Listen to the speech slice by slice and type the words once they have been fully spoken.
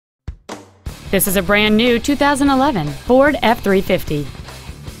This is a brand new 2011 Ford F-350.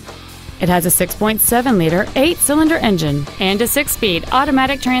 It has a 6.7-liter 8-cylinder engine and a 6-speed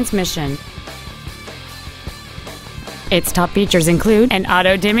automatic transmission. Its top features include an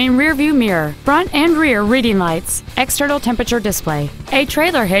auto-dimming rearview mirror, front and rear reading lights, external temperature display, a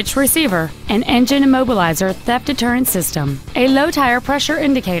trailer hitch receiver, an engine immobilizer theft deterrent system, a low tire pressure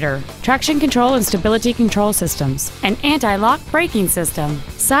indicator, traction control and stability control systems, an anti-lock braking system,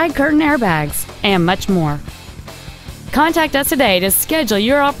 side curtain airbags, and much more. Contact us today to schedule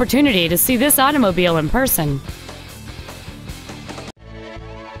your opportunity to see this automobile in person.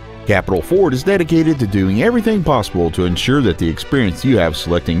 Capital Ford is dedicated to doing everything possible to ensure that the experience you have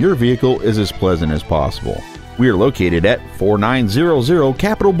selecting your vehicle is as pleasant as possible. We are located at 4900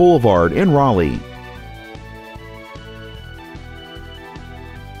 Capital Boulevard in Raleigh.